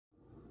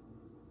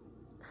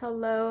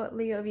Hello,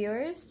 Leo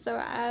viewers.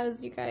 So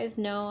as you guys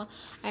know,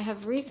 I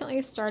have recently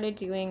started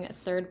doing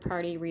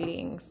third-party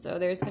readings. So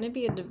there's going to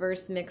be a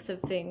diverse mix of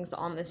things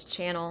on this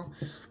channel.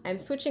 I'm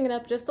switching it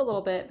up just a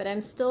little bit, but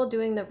I'm still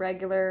doing the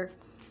regular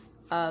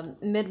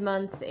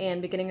mid-month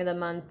and beginning of the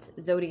month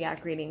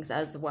zodiac readings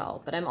as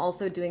well. But I'm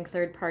also doing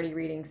third-party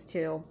readings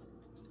too,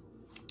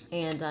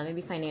 and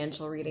maybe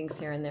financial readings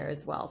here and there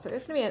as well. So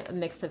there's going to be a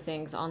mix of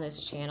things on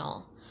this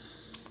channel.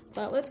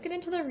 But let's get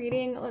into the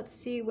reading. Let's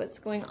see what's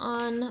going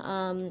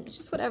on.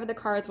 Just whatever the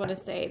cards want to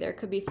say. There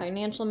could be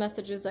financial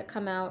messages that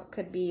come out.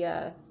 Could be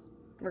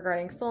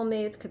regarding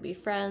soulmates. Could be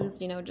friends.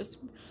 You know,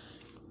 just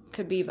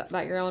could be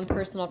about your own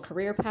personal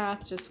career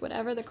path. Just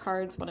whatever the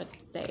cards want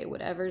to say.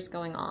 Whatever's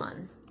going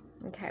on.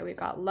 Okay, we've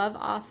got love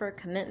offer,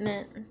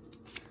 commitment.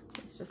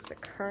 It's just the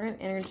current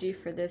energy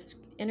for this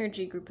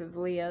energy group of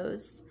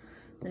Leos.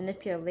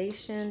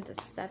 Manipulation,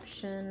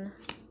 deception,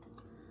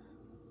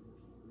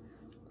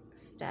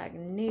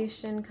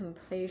 stagnation,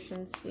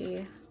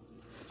 complacency,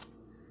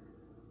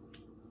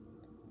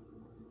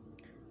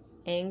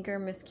 anger,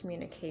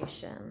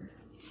 miscommunication.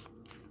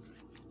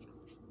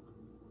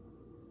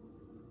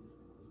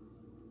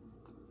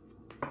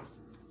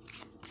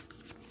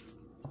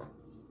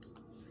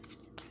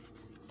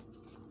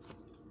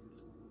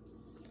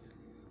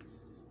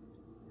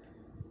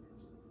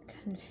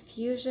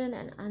 Confusion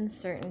and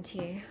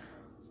uncertainty.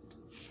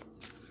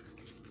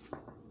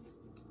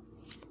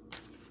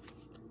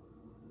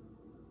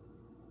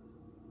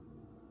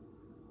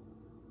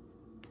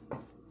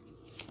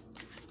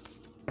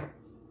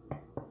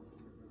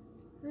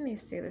 Let me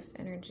see this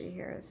energy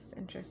here. This is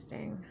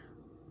interesting.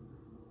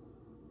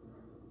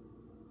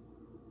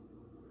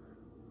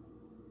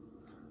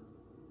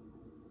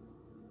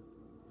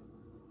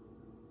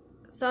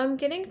 So I'm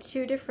getting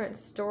two different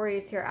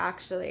stories here,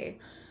 actually.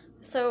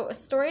 So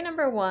story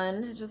number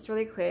one, just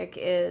really quick,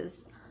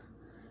 is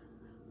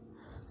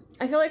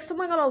I feel like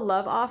someone got a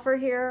love offer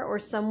here, or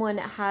someone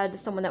had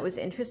someone that was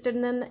interested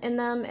in them,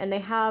 and they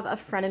have a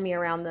frenemy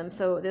around them.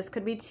 So this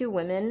could be two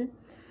women.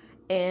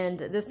 And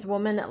this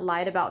woman that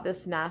lied about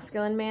this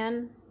masculine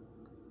man,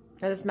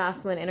 or this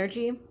masculine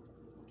energy,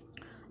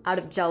 out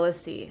of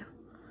jealousy.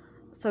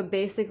 So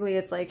basically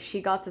it's like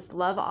she got this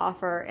love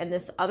offer, and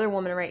this other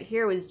woman right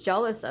here was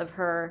jealous of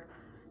her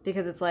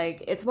because it's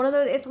like, it's one of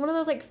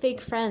those like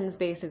fake friends,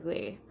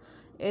 basically.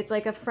 It's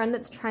like a friend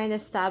that's trying to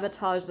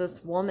sabotage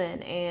this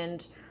woman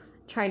and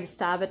trying to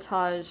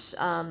sabotage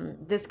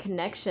this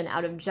connection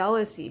out of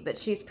jealousy, but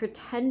she's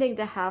pretending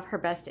to have her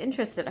best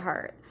interest at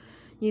heart.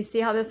 You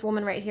see how this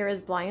woman right here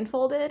is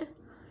blindfolded?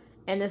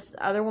 And this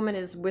other woman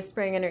is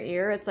whispering in her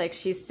ear. It's like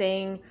she's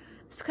saying,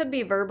 this could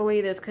be verbally,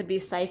 this could be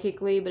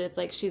psychically, but it's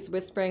like she's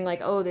whispering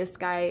like, oh, this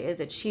guy is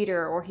a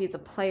cheater, or he's a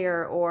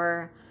player,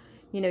 or,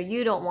 you know,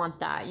 you don't want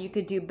that. You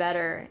could do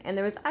better. And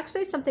there was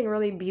actually something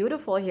really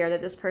beautiful here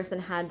that this person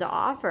had to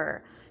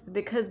offer.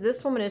 Because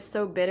this woman is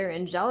so bitter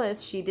and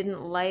jealous, she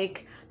didn't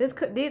like, this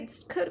could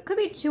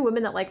be two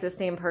women that like the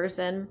same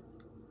person.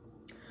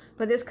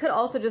 But this could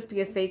also just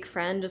be a fake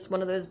friend, just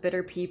one of those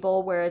bitter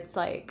people where it's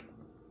like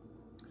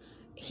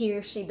he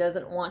or she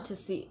doesn't want to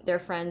see their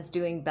friends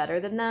doing better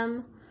than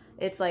them.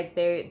 It's like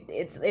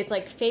it's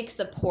like fake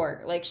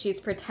support. Like she's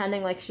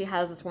pretending like she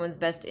has this woman's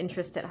best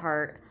interest at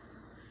heart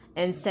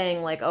and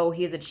saying like, oh,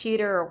 he's a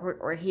cheater,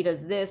 or he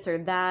does this or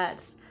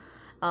that.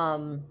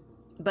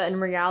 But in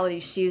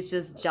reality, she's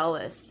just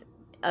jealous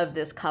of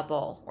this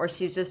couple, or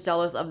she's just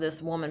jealous of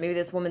this woman. Maybe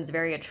this woman's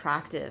very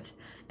attractive,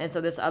 and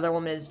so this other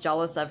woman is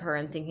jealous of her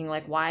and thinking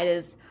like, why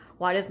does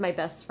my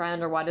best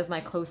friend, or why does my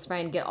close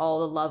friend get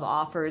all the love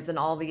offers and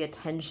all the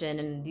attention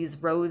and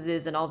these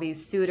roses and all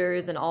these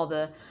suitors and all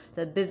the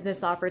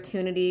business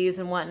opportunities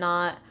and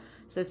whatnot?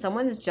 So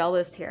someone's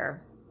jealous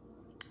here.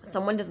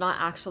 Someone does not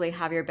actually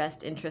have your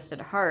best interest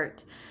at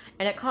heart,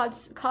 and it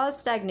caused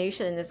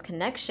stagnation in this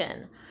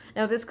connection.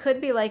 Now this could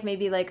be like,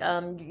 maybe like,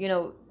 you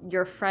know,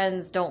 your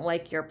friends don't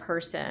like your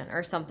person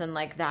or something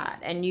like that,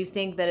 and you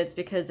think that it's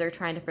because they're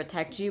trying to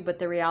protect you, but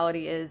the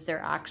reality is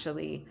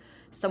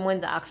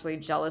someone's actually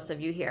jealous of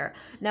you here.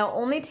 Now,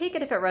 only take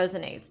it if it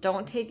resonates.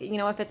 Don't take, you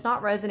know, if it's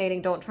not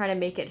resonating, don't try to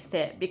make it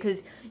fit,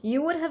 because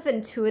you would have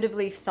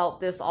intuitively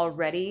felt this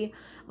already.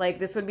 Like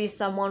this would be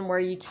someone where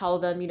you tell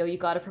them, you know, you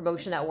got a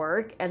promotion at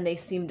work and they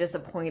seem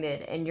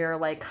disappointed, and you're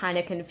like kind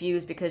of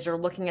confused because you're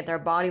looking at their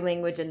body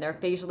language and their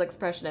facial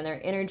expression and their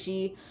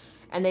energy,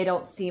 and they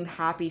don't seem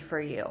happy for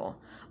you.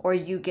 Or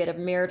you get a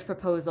marriage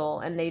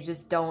proposal and they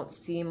just don't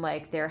seem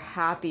like they're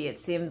happy. It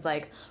seems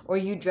like, or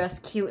you dress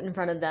cute in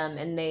front of them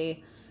and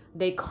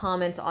they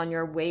comment on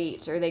your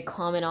weight, or they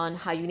comment on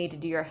how you need to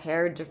do your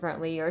hair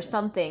differently or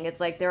something. It's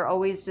like they're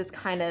always just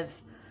kind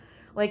of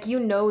like, you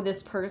know,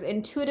 this person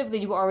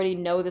intuitively, you already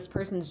know this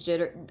person's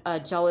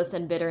jealous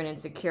and bitter and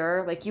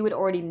insecure. Like you would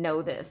already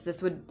know this.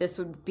 This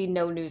would be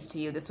no news to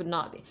you. This would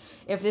not be.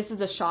 If this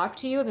is a shock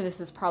to you, then this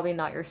is probably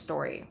not your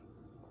story.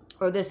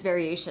 or this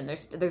variation.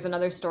 There's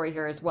another story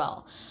here as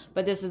well.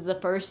 But this is the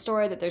first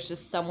story that there's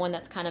just someone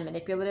that's kind of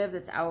manipulative,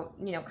 that's out,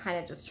 you know, kind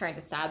of just trying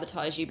to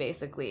sabotage you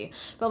basically.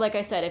 But like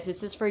I said, if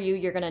this is for you,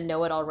 you're going to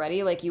know it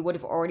already. Like you would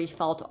have already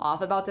felt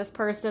off about this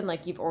person.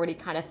 Like you've already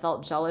kind of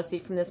felt jealousy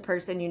from this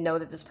person. You know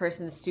that this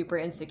person is super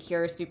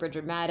insecure, super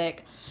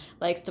dramatic,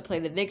 likes to play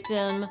the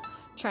victim,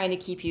 trying to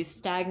keep you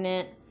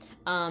stagnant.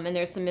 And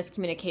there's some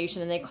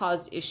miscommunication, and they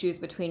caused issues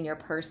between your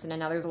person, and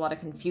now there's a lot of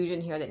confusion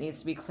here that needs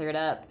to be cleared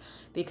up,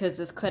 because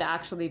this could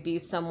actually be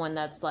someone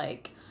that's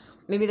like,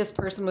 maybe this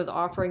person was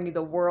offering you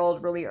the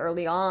world really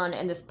early on,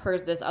 and this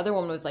other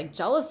woman was like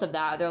jealous of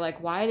that. They're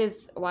like, why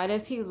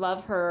does he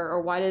love her,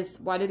 or why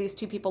do these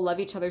two people love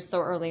each other so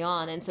early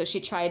on? And so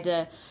she tried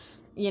to,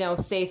 you know,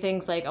 say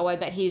things like, oh, I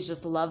bet he's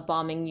just love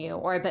bombing you,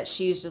 or I bet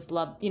she's just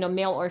love, you know,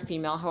 male or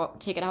female,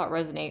 take it how it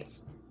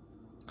resonates.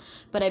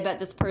 But I bet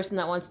this person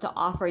that wants to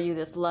offer you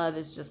this love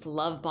is just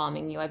love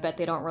bombing you. I bet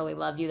they don't really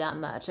love you that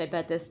much. I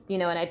bet this, you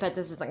know, and I bet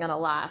this isn't going to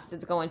last.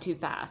 It's going too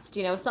fast,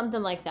 you know,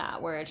 something like that,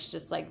 where it's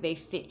just like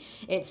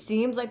it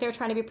seems like they're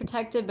trying to be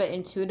protected, but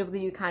intuitively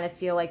you kind of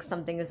feel like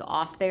something is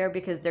off there,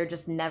 because they're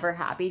just never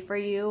happy for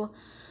you.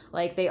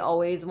 Like they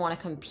always want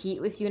to compete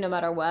with you no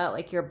matter what.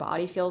 Like your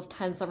body feels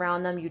tense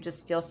around them. You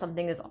just feel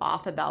something is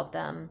off about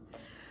them.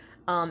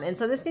 And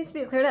so this needs to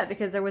be cleared up,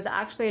 because there was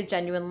actually a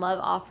genuine love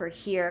offer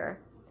here.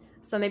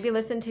 So maybe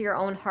listen to your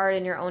own heart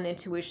and your own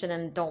intuition,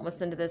 and don't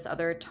listen to this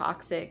other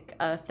toxic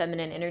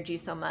feminine energy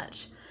so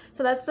much.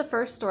 So that's the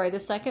first story.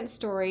 The second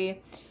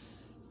story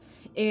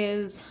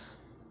is,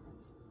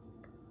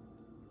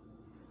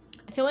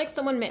 I feel like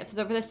someone,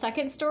 so for the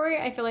second story,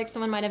 I feel like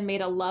someone might have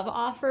made a love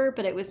offer,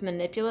 but it was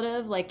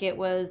manipulative. Like it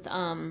was,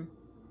 I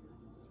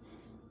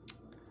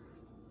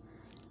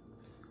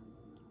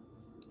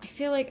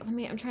feel like,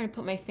 I'm trying to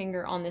put my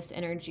finger on this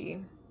energy.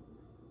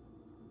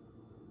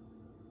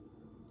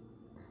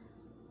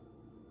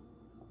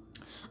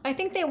 I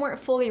think they weren't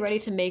fully ready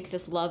to make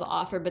this love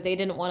offer, but they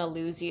didn't want to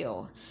lose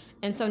you.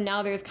 And so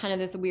now there's kind of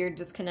this weird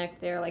disconnect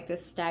there, like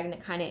this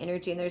stagnant kind of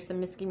energy, and there's some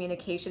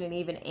miscommunication and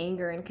even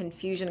anger and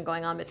confusion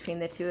going on between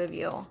the two of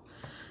you.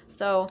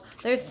 So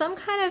there's some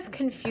kind of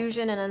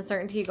confusion and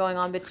uncertainty going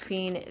on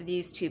between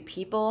these two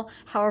people.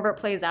 However it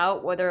plays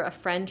out, whether a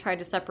friend tried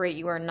to separate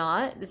you or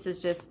not, this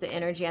is just the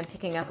energy I'm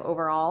picking up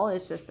overall.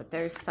 It's just that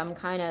there's some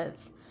kind of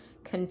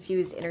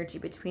confused energy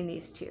between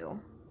these two.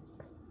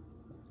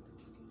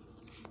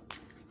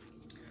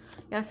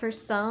 Yeah, for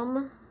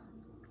some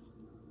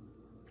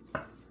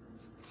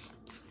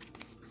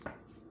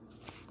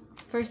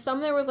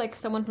there was like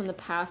someone from the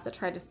past that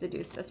tried to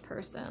seduce this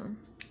person.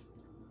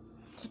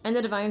 And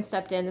the divine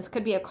stepped in. This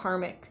could be a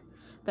karmic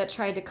that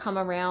tried to come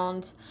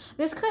around.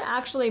 This could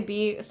actually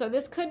be, so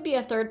this could be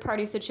a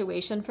third-party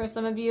situation for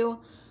some of you,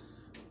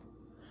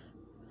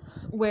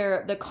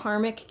 where the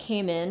karmic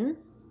came in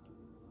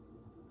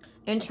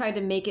and tried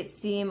to make it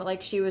seem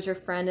like she was your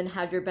friend and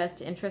had your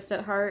best interest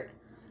at heart,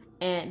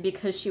 and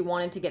because she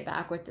wanted to get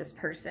back with this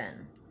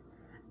person.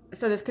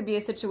 So this could be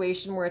a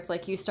situation where it's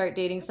like you start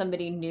dating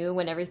somebody new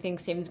when everything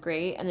seems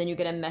great, and then you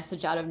get a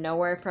message out of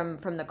nowhere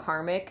from the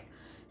karmic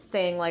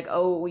saying like,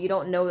 oh, you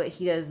don't know that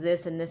he does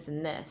this and this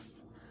and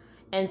this.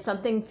 And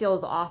something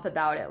feels off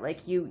about it.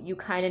 Like you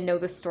kind of know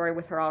the story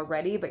with her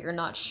already, but you're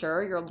not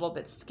sure. You're a little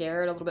bit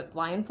scared, a little bit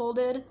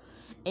blindfolded.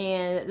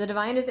 And the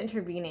divine is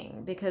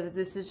intervening, because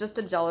this is just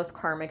a jealous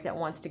karmic that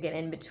wants to get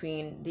in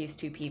between these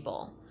two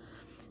people.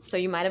 So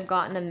you might have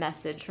gotten a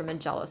message from a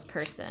jealous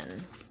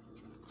person.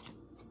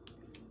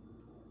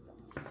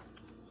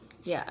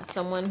 Yeah,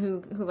 someone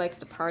who likes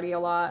to party a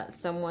lot.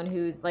 Someone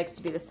who likes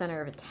to be the center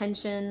of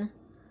attention.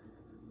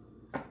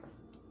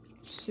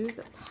 Choose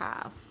a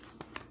path.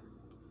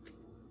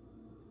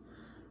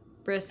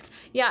 Risk.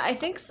 Yeah, I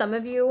think some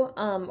of you,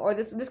 or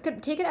this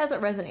could, take it as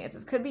it resonates.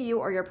 This could be you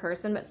or your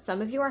person, but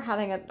some of you are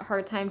having a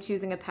hard time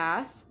choosing a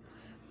path,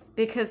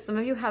 because some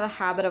of you have a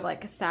habit of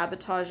like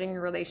sabotaging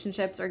your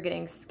relationships or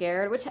getting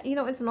scared, which, you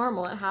know, it's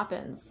normal. It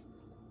happens.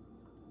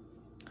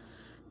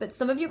 But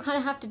some of you kind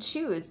of have to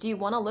choose. Do you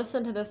want to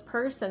listen to this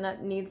person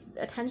that needs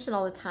attention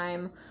all the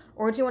time,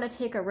 or do you want to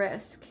take a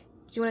risk?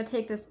 Do you want to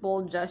take this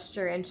bold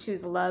gesture and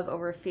choose love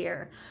over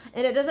fear?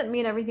 And it doesn't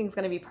mean everything's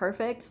going to be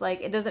perfect.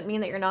 Like, it doesn't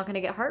mean that you're not going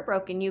to get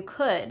heartbroken. You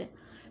could,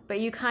 but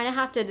you kind of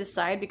have to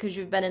decide, because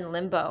you've been in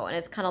limbo, and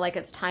it's kind of like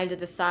it's time to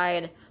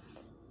decide,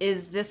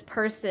 is this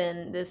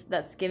person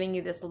that's giving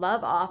you this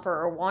love offer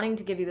or wanting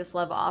to give you this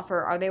love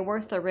offer, are they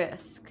worth the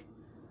risk?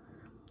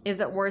 Is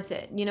it worth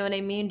it? You know what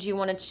I mean? Do you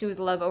want to choose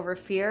love over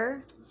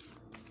fear?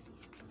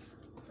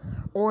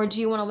 Or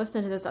do you want to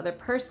listen to this other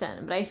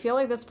person? But I feel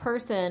like this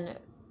person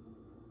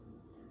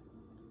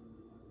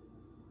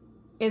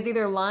is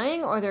either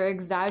lying or they're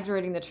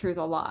exaggerating the truth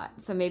a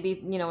lot. So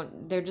maybe, you know,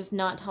 they're just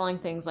not telling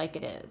things like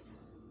it is.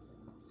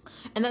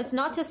 And that's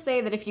not to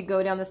say that if you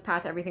go down this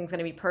path, everything's going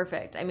to be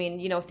perfect. I mean,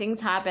 you know, things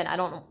happen.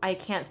 I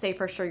can't say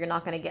for sure you're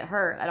not going to get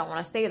hurt. I don't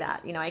want to say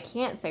that. You know, I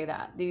can't say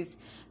that. These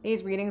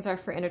readings are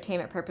for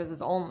entertainment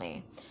purposes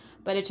only.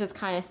 But it's just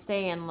kind of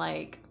saying,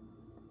 like,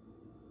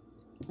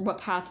 what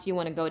path do you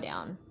want to go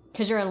down?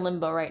 Because you're in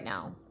limbo right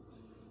now.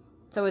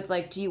 So it's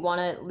like, do you want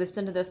to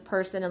listen to this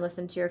person and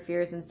listen to your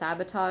fears and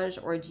sabotage,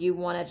 or do you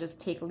want to just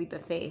take a leap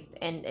of faith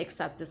and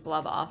accept this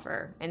love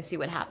offer and see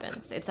what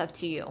happens? It's up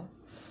to you.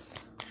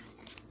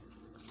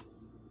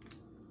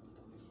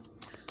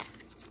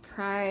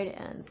 Pride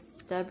and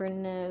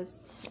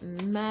stubbornness,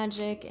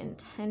 magic,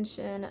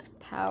 intention,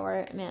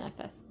 power,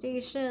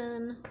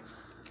 manifestation.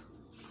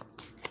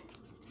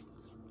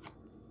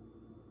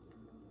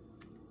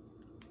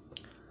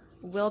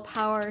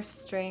 Willpower,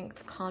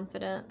 strength,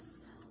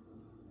 confidence.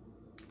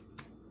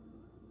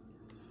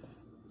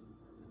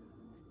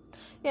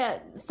 Yeah,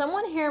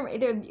 someone here,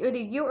 either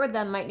you or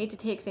them, might need to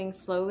take things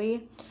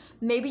slowly.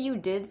 Maybe you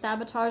did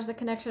sabotage the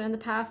connection in the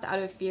past out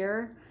of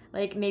fear.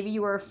 Like maybe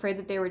you were afraid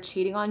that they were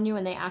cheating on you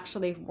and they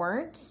actually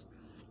weren't.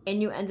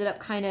 And you ended up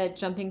kind of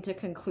jumping to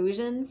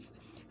conclusions.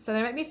 So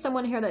there might be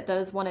someone here that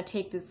does want to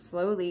take this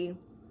slowly.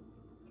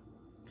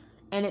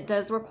 And it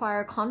does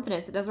require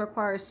confidence. It does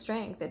require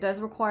strength. It does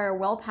require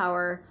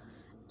willpower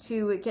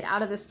to get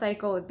out of this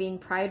cycle of being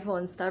prideful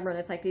and stubborn.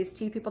 It's like these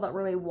two people that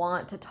really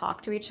want to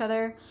talk to each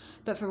other,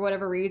 but for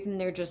whatever reason,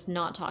 they're just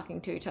not talking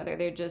to each other.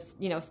 They're just,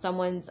 you know,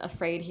 someone's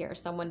afraid here.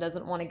 Someone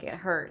doesn't want to get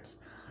hurt.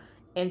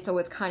 And so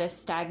it's kind of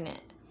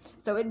stagnant.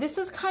 So this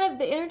is kind of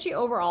the energy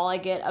overall I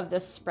get of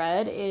this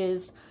spread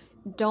is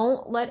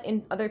don't let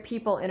other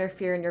people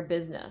interfere in your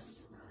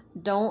business.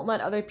 Don't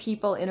let other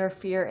people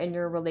interfere in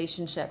your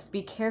relationships.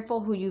 Be careful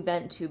who you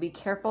vent to. Be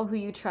careful who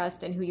you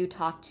trust and who you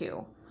talk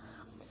to.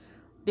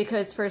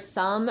 Because for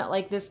some,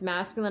 like this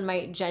masculine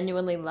might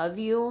genuinely love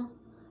you,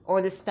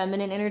 or this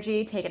feminine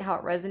energy, take it how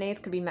it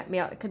resonates. Could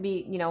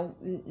be, you know,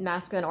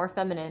 masculine or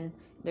feminine.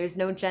 There's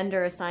no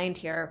gender assigned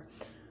here.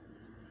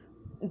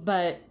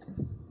 But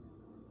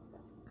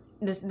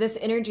this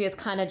energy is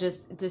kind of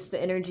just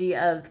the energy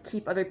of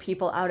keep other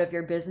people out of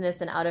your business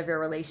and out of your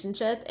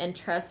relationship, and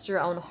trust your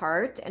own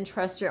heart and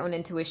trust your own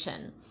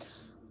intuition.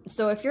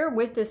 So if you're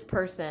with this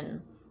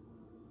person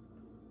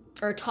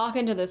or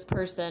talking to this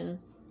person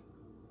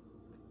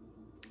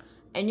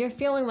and you're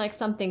feeling like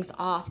something's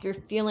off, you're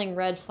feeling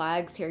red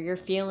flags here, you're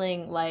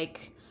feeling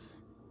like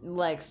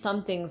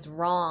something's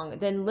wrong,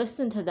 then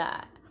listen to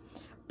that.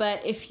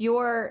 But if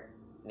you're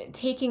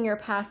taking your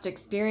past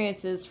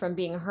experiences from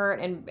being hurt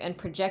and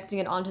projecting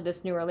it onto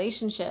this new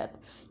relationship,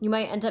 you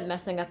might end up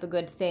messing up a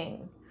good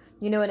thing.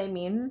 You know what I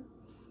mean?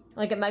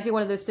 Like it might be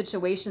one of those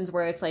situations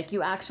where it's like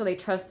you actually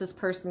trust this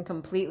person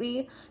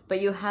completely,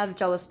 but you have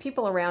jealous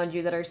people around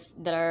you that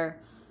are,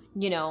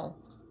 you know,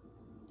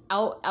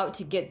 out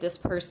to get this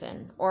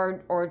person,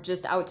 or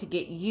just out to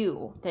get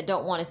you, that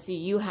don't want to see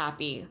you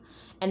happy.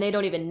 And they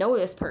don't even know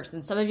this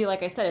person. Some of you,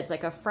 like I said, it's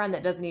like a friend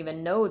that doesn't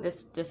even know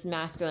this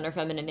masculine or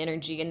feminine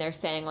energy. And they're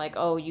saying like,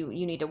 oh, you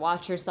need to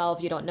watch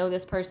yourself. You don't know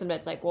this person. But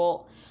it's like,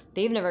 well,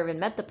 they've never even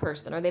met the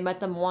person, or they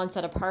met them once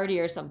at a party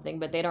or something,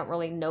 but they don't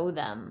really know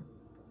them.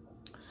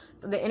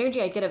 So the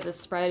energy I get of this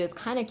spread is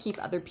kind of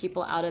keep other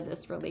people out of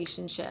this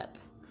relationship,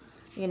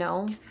 you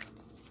know?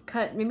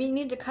 Maybe you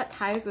need to cut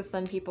ties with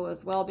some people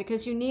as well,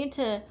 because you need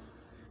to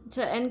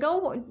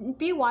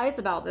be wise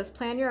about this.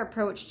 Plan your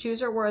approach.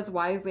 Choose your words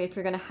wisely if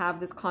you're going to have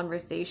this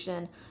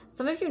conversation.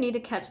 Some of you need to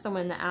catch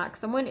someone in the act.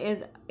 Someone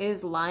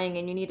is lying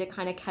and you need to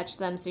kind of catch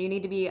them. So you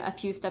need to be a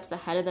few steps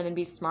ahead of them and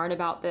be smart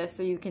about this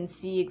so you can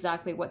see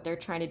exactly what they're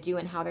trying to do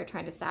and how they're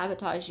trying to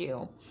sabotage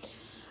you.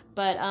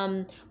 But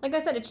like I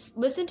said, just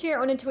listen to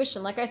your own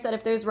intuition. Like I said,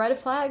 if there's red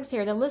flags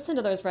here, then listen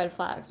to those red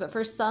flags. But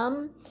for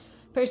some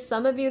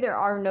of you, there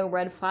are no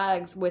red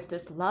flags with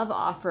this love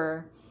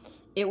offer.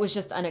 It was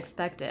just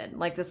unexpected.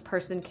 Like this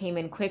person came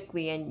in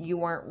quickly and you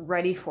weren't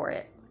ready for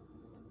it.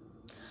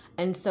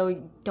 And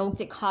so don't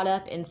get caught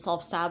up in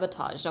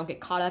self-sabotage. Don't get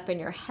caught up in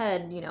your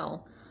head, you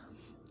know,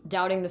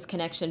 doubting this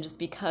connection just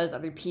because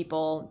other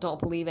people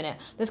don't believe in it.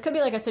 This could be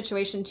like a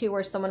situation too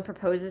where someone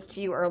proposes to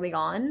you early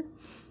on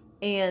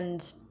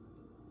and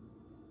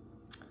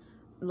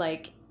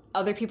like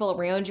other people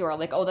around you are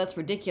like, oh, that's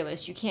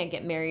ridiculous. You can't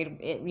get married,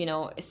 you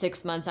know,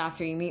 6 months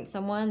after you meet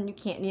someone. You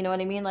can't, you know what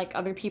I mean? Like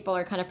other people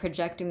are kind of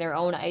projecting their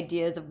own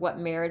ideas of what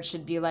marriage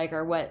should be like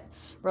or what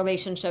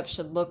relationships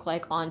should look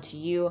like onto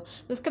you.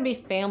 This could be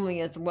family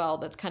as well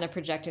that's kind of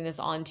projecting this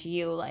onto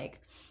you, like,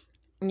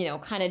 you know,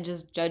 kind of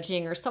just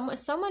judging, or someone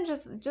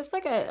just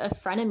like a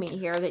frenemy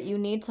here that you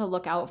need to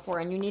look out for,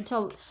 and you need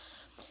to.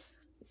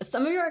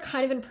 Some of you are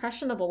kind of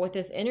impressionable with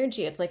this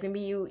energy. It's like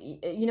maybe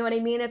you know what I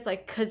mean? It's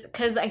like,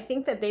 cause I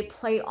think that they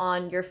play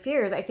on your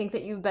fears. I think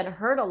that you've been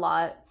hurt a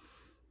lot,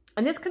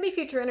 and this could be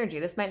future energy.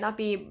 This might not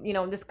be, you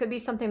know, this could be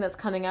something that's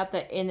coming up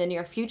that in the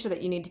near future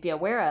that you need to be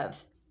aware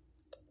of.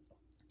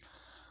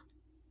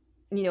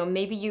 You know,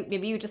 maybe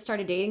you just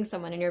started dating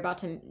someone and you're about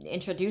to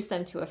introduce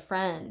them to a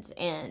friend,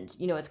 and,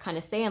 you know, it's kind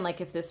of saying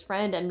like, if this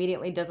friend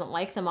immediately doesn't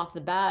like them off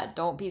the bat,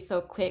 don't be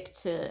so quick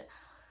to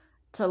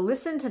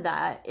listen to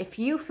that. If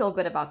you feel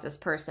good about this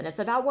person, it's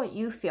about what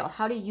you feel.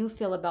 How do you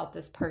feel about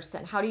this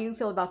person? How do you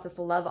feel about this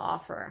love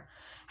offer?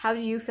 How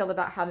do you feel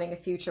about having a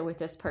future with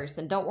this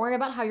person? Don't worry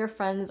about how your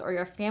friends or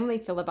your family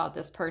feel about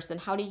this person.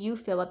 How do you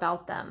feel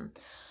about them?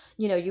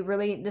 you know, you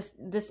really,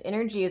 this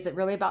energy is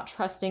really about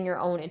trusting your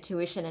own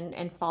intuition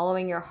and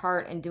following your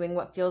heart and doing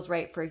what feels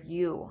right for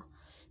you,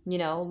 you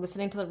know,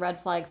 listening to the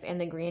red flags and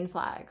the green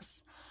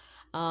flags.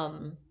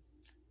 You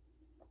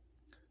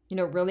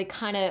know, really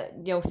kind of,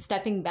 you know,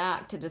 stepping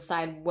back to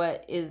decide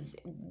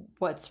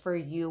what's for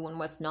you and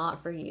what's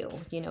not for you.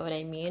 You know what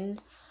I mean?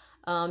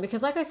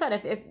 Because like I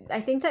said, if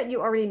I think that you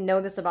already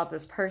know this about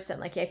this person,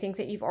 like I think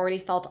that you've already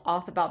felt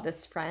off about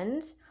this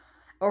friend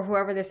or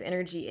whoever this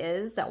energy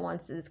is that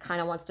wants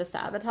to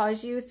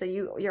sabotage you. So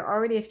you're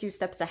already a few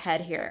steps ahead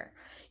here.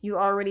 You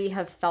already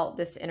have felt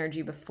this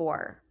energy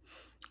before.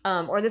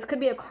 Or this could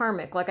be a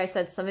karmic. Like I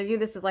said, some of you,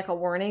 this is like a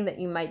warning that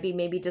you might be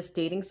maybe just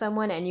dating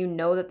someone and you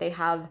know that they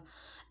have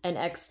an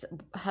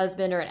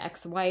ex-husband or an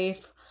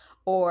ex-wife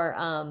or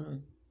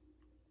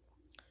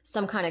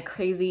some kind of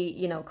crazy,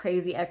 you know,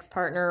 crazy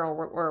ex-partner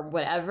or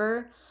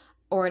whatever,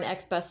 or an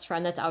ex-best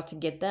friend that's out to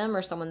get them,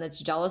 or someone that's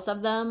jealous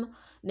of them.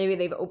 Maybe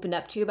they've opened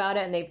up to you about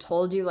it and they've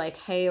told you like,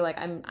 hey, like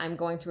I'm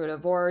going through a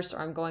divorce, or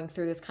I'm going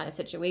through this kind of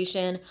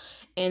situation.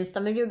 And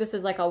some of you, this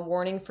is like a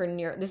warning for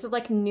this is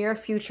like near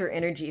future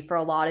energy for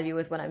a lot of you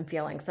is what I'm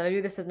feeling. Some of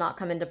you, this has not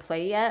come into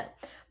play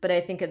yet, but I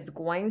think it's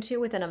going to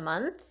within a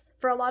month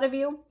for a lot of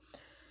you.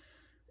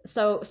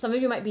 So some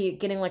of you might be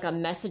getting like a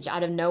message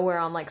out of nowhere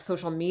on like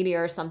social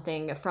media or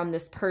something from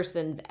this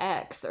person's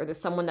ex, or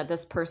someone that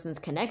this person's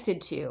connected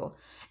to,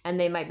 and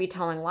they might be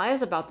telling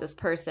lies about this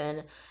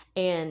person,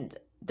 and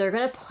they're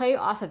going to play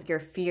off of your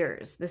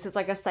fears. This is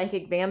like a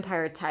psychic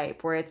vampire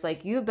type where it's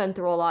like you've been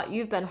through a lot,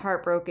 you've been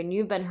heartbroken,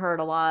 you've been hurt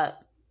a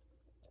lot,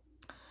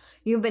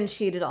 you've been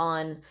cheated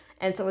on.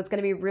 And so it's going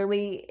to be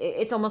really,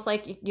 it's almost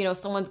like, you know,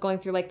 someone's going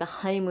through like the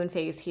honeymoon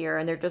phase here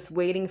and they're just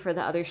waiting for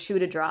the other shoe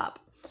to drop.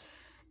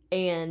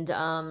 And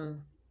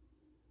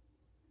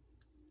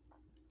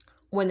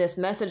when this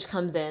message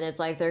comes in, it's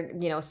like they're,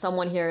 you know,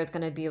 someone here is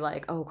going to be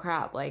like, oh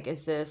crap, like,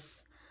 is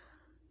this,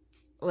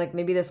 like,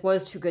 maybe this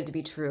was too good to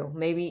be true.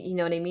 Maybe, you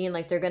know what I mean?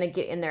 Like, they're going to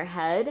get in their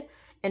head,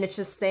 and it's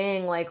just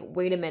saying, like,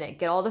 wait a minute,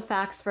 get all the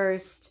facts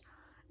first.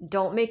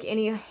 Don't make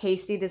any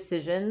hasty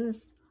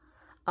decisions.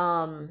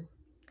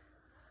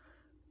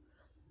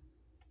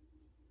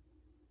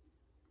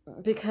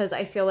 Because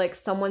I feel like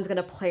someone's going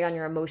to play on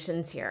your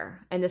emotions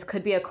here. And this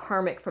could be a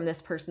karmic from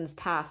this person's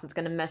past that's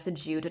going to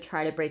message you to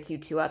try to break you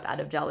two up out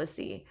of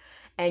jealousy.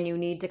 And you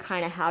need to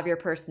kind of have your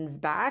person's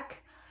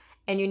back,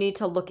 and you need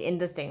to look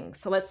into things.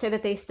 So let's say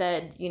that they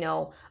said, you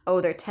know,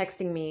 oh, they're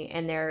texting me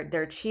and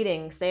they're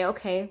cheating. Say,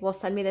 okay, well,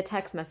 send me the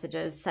text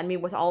messages. Send me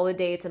with all the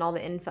dates and all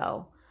the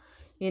info.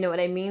 You know what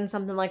I mean?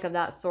 Something like of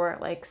that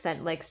sort, like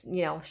send, like,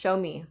 you know, show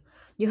me.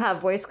 You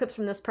have voice clips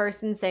from this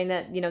person saying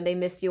that, you know, they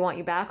miss you, want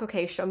you back.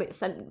 Okay, show me,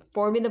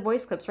 forward me the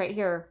voice clips right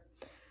here.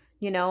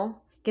 You know,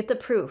 get the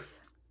proof.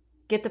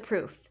 Get the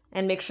proof.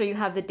 And make sure you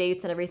have the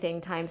dates and everything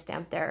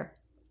timestamped there.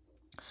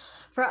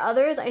 For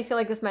others, I feel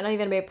like this might not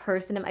even be a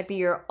person. It might be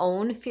your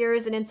own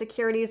fears and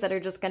insecurities that are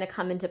just going to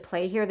come into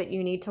play here that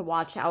you need to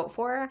watch out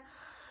for.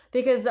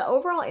 Because the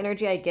overall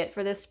energy I get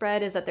for this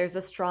spread is that there's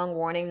a strong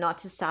warning not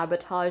to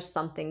sabotage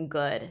something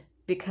good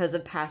because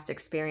of past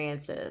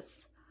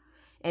experiences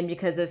and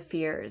because of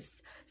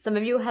fears. Some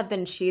of you have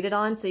been cheated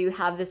on, so you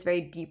have this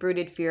very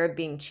deep-rooted fear of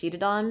being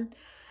cheated on.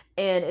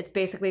 And it's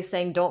basically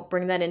saying don't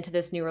bring that into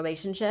this new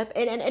relationship.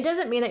 And it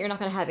doesn't mean that you're not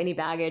going to have any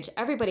baggage.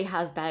 Everybody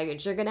has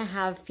baggage. You're going to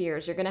have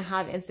fears. You're going to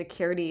have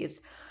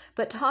insecurities.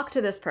 But talk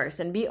to this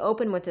person. Be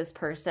open with this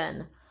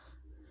person.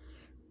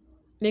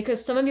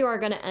 Because some of you are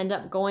going to end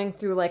up going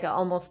through like an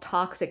almost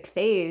toxic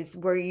phase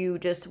where you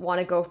just want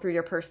to go through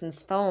your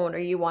person's phone, or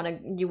you want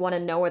to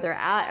know where they're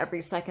at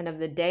every second of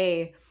the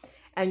day.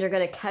 And you're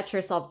going to catch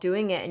yourself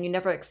doing it. And you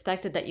never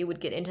expected that you would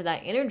get into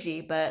that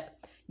energy. But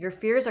your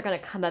fears are going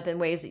to come up in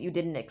ways that you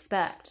didn't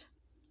expect.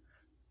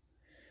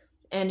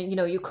 And, you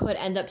know, you could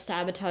end up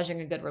sabotaging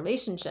a good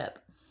relationship.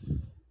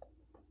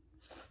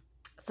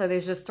 So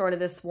there's just sort of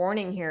this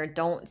warning here.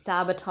 Don't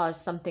sabotage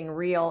something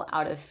real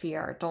out of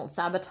fear. Don't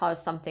sabotage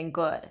something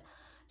good.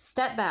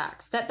 Step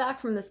back. Step back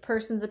from this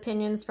person's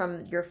opinions,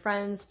 from your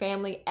friends,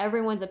 family,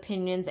 everyone's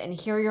opinions, and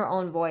hear your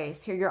own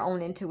voice. Hear your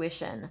own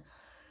intuition.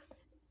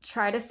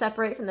 Try to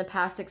separate from the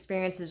past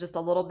experiences just a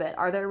little bit.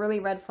 Are there really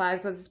red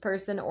flags with this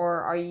person,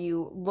 or are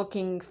you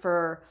looking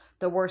for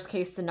the worst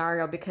case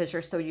scenario because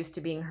you're so used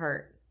to being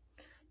hurt?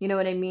 You know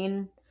what I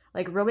mean?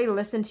 Like, really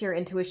listen to your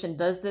intuition.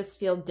 Does this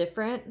feel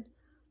different?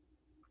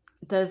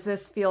 Does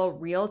this feel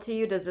real to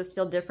you? Does this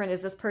feel different?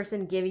 Is this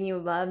person giving you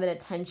love and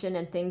attention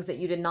and things that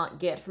you did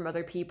not get from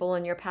other people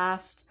in your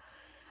past?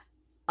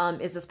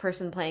 Is this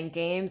person playing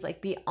games? Like,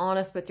 be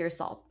honest with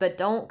yourself, but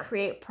don't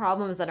create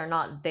problems that are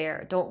not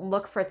there. Don't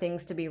look for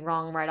things to be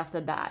wrong right off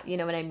the bat. You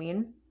know what I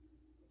mean?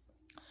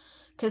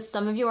 Because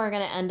some of you are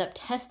going to end up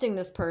testing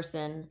this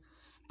person,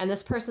 and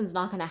this person's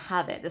not going to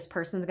have it. This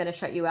person's going to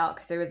shut you out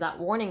because there was that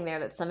warning there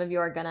that some of you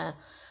are going to,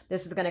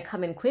 this is going to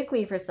come in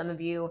quickly for some of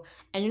you,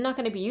 and you're not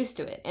going to be used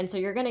to it. And so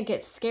you're going to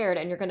get scared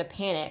and you're going to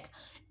panic.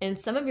 And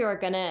some of you are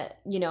going to,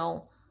 you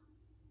know,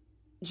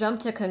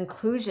 jump to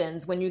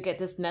conclusions when you get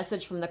this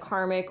message from the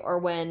karmic, or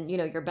when, you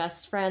know, your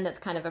best friend that's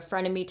kind of a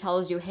frenemy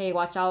tells you, hey,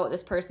 watch out,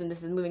 this person,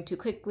 this is moving too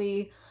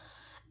quickly.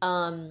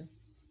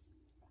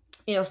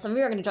 You know, some of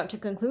you are going to jump to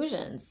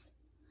conclusions.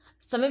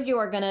 Some of you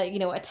are going to, you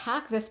know,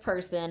 attack this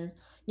person.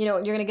 You know,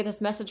 you're going to get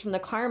this message from the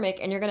karmic,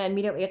 and you're going to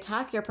immediately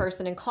attack your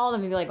person and call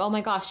them and be like, oh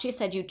my gosh, she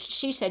said you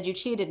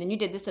cheated and you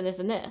did this and this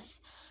and this.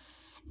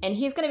 And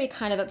he's going to be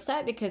kind of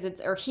upset because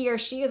or he or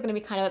she is going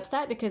to be kind of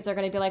upset because they're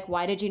going to be like,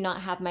 why did you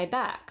not have my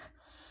back?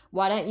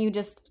 Why don't you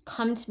just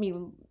come to me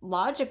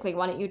logically?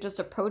 Why don't you just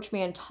approach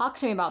me and talk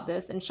to me about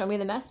this and show me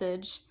the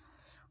message?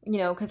 You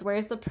know, because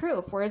where's the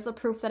proof? Where's the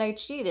proof that I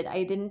cheated?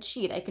 I didn't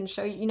cheat. I can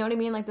show you, you know what I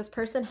mean? Like, this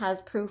person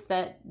has proof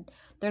that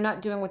they're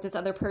not doing what this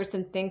other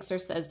person thinks or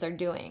says they're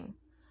doing.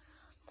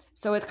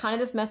 So it's kind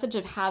of this message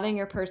of having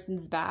your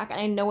person's back.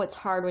 And I know it's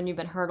hard when you've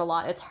been hurt a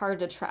lot. It's hard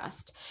to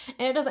trust.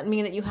 And it doesn't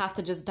mean that you have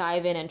to just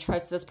dive in and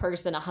trust this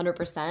person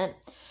 100%.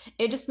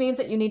 It just means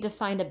that you need to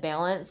find a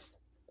balance.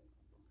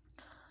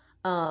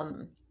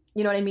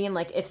 You know what I mean?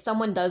 Like, if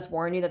someone does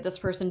warn you that this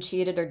person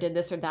cheated or did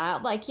this or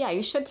that, like, yeah,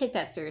 you should take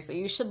that seriously.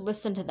 You should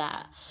listen to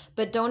that.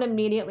 But don't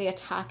immediately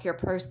attack your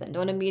person.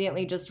 Don't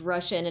immediately just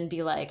rush in and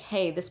be like,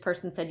 hey, this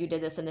person said you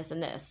did this and this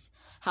and this.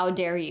 How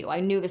dare you? I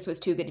knew this was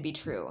too good to be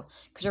true.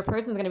 Because your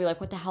person's going to be like,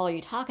 what the hell are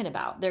you talking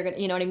about? They're going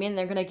to, you know what I mean?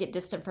 They're going to get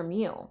distant from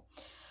you.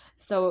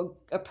 So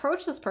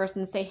approach this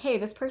person and say, hey,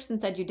 this person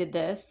said you did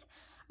this.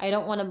 I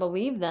don't want to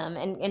believe them,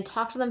 and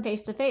talk to them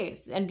face to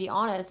face and be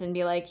honest and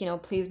be like, you know,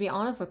 please be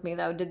honest with me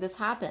though. Did this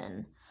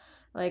happen?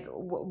 Like,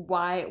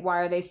 why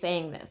are they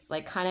saying this?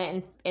 Like, kind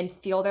of, and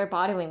feel their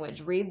body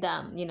language, read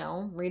them, you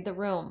know, read the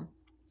room.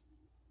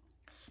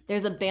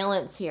 There's a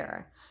balance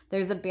here.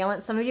 There's a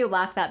balance. Some of you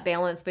lack that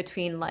balance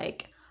between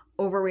like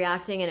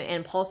overreacting and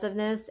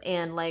impulsiveness,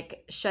 and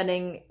like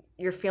shutting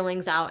your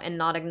feelings out and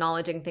not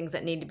acknowledging things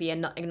that need to be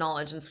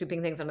acknowledged, and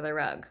sweeping things under the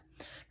rug.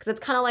 Because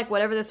it's kind of like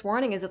whatever this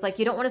warning is, it's like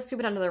you don't want to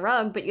sweep it under the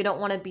rug, but you don't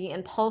want to be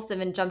impulsive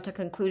and jump to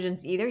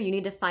conclusions either. You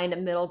need to find a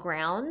middle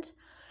ground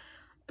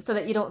so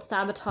that you don't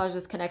sabotage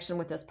this connection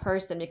with this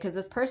person, because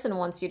this person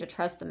wants you to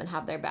trust them and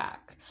have their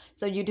back.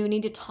 So you do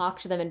need to talk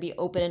to them and be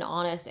open and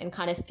honest and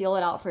kind of feel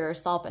it out for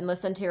yourself and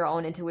listen to your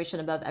own intuition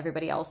above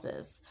everybody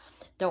else's.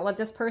 Don't let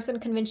this person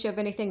convince you of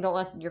anything. Don't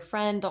let your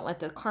friend, don't let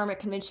the karmic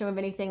convince you of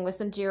anything.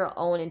 Listen to your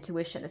own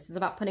intuition. This is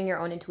about putting your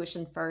own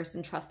intuition first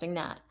and trusting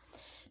that.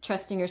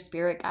 Trusting your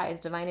spirit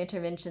guides, divine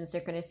intervention,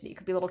 synchronicity. It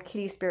could be little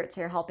kitty spirits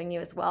here helping you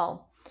as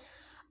well.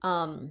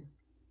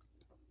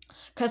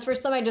 Because for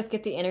some, I just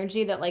get the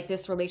energy that like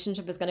this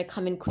relationship is going to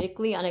come in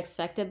quickly,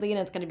 unexpectedly, and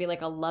it's going to be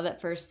like a love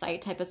at first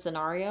sight type of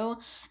scenario.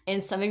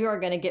 And some of you are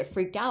going to get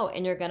freaked out,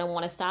 and you're going to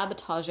want to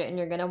sabotage it, and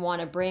you're going to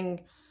want to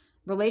bring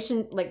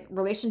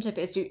relationship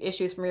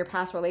issues from your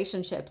past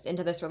relationships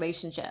into this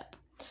relationship,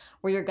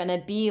 where you're going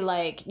to be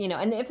like, you know,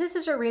 and if this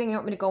is your reading, you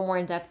want me to go more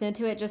in depth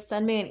into it, just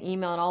send me an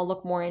email and I'll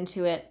look more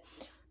into it.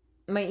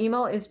 My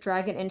email is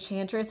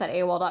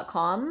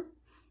dragonenchantress@aol.com.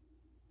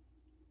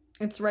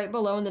 It's right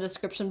below in the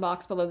description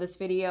box below this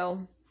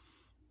video.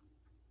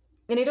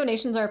 Any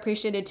donations are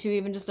appreciated too,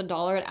 even just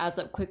 $1, it adds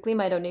up quickly.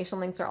 My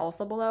donation links are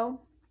also below.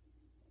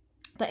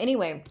 But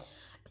anyway,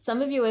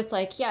 some of you, it's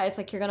like, yeah, it's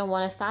like you're going to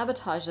want to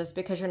sabotage this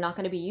because you're not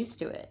going to be used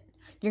to it.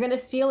 You're going to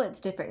feel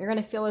it's different. You're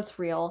going to feel it's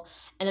real.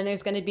 And then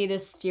there's going to be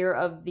this fear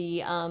of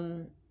the,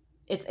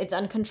 it's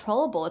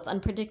uncontrollable. It's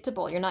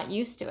unpredictable. You're not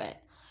used to it.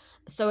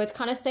 So it's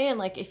kind of saying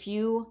like, if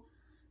you,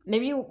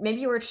 maybe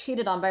you were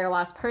cheated on by your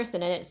last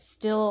person and it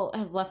still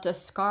has left a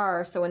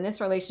scar. So in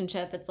this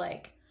relationship, it's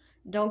like,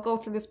 don't go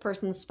through this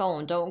person's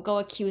phone. Don't go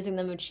accusing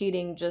them of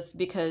cheating just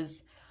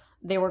because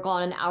they were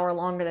gone an hour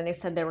longer than they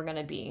said they were going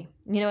to be.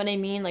 You know what I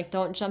mean? Like,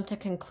 don't jump to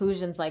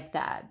conclusions like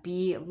that.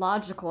 Be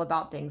logical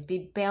about things.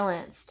 Be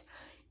balanced.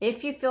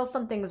 If you feel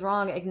something's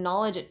wrong,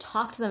 acknowledge it.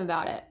 Talk to them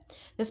about it.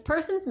 This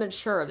person's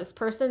mature. This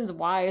person's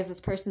wise. This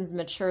person's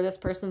mature. This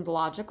person's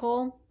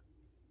logical.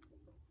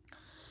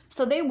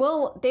 So they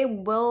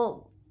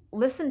will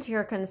listen to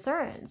your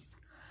concerns.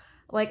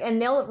 Like,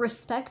 and they'll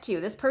respect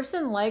you. This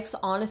person likes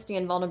honesty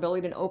and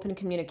vulnerability and open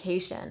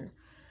communication.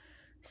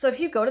 So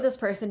if you go to this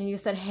person and you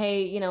said,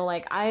 hey, you know,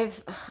 like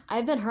I've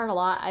been hurt a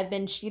lot. I've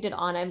been cheated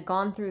on. I've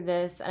gone through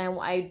this, and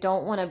I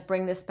don't want to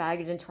bring this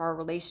baggage into our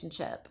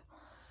relationship.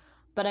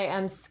 But I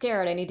am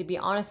scared. I need to be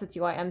honest with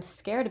you. I am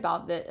scared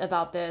about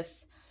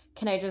this.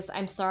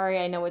 I'm sorry.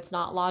 I know it's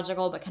not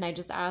logical, but can I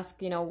just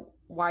ask, you know,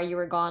 why you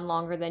were gone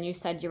longer than you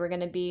said you were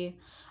going to be?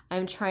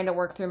 I'm trying to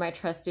work through my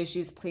trust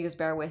issues. Please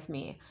bear with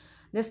me.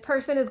 This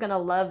person is going to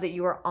love that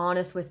you were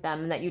honest with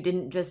them and that you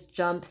didn't just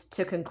jump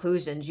to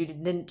conclusions. You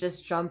didn't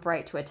just jump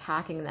right to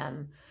attacking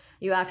them.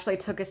 You actually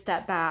took a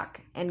step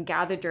back and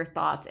gathered your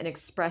thoughts and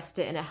expressed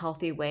it in a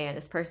healthy way. And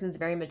this person's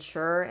very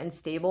mature and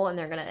stable, and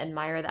they're going to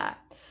admire that.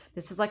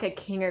 This is like a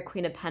king or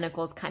queen of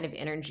pentacles kind of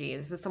energy.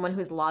 This is someone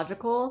who's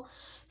logical.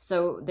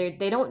 So they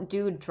don't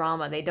do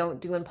drama. They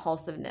don't do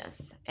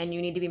impulsiveness. And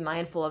you need to be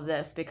mindful of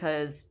this,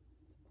 because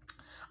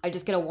I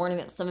just get a warning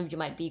that some of you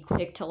might be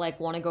quick to like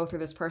want to go through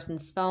this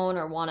person's phone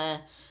or want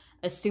to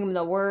assume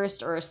the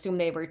worst or assume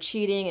they were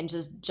cheating and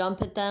just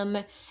jump at them.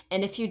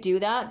 And if you do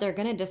that, they're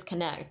going to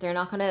disconnect. They're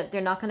not going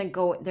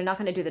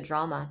to do the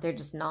drama. They're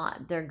just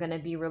not. They're going to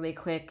be really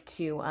quick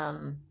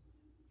to,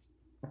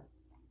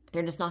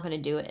 they're just not going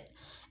to do it.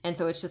 And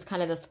so it's just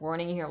kind of this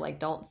warning here, like,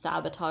 don't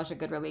sabotage a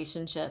good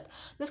relationship.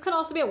 This could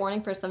also be a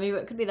warning for some of you.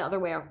 It could be the other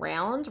way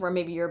around, where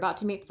maybe you're about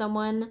to meet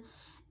someone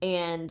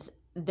and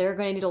they're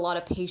going to need a lot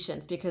of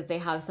patience because they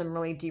have some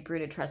really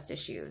deep-rooted trust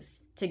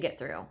issues to get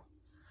through.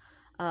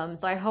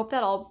 So I hope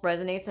that all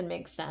resonates and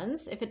makes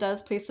sense. If it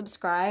does, please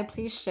subscribe.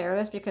 Please share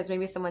this because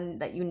maybe someone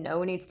that you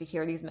know needs to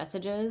hear these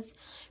messages.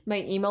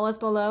 My email is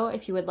below.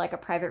 If you would like a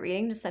private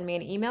reading, just send me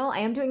an email. I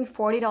am doing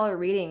 $40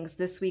 readings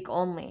this week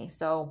only.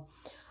 So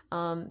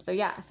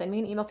yeah, send me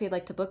an email if you'd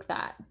like to book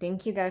that.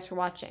 Thank you guys for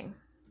watching.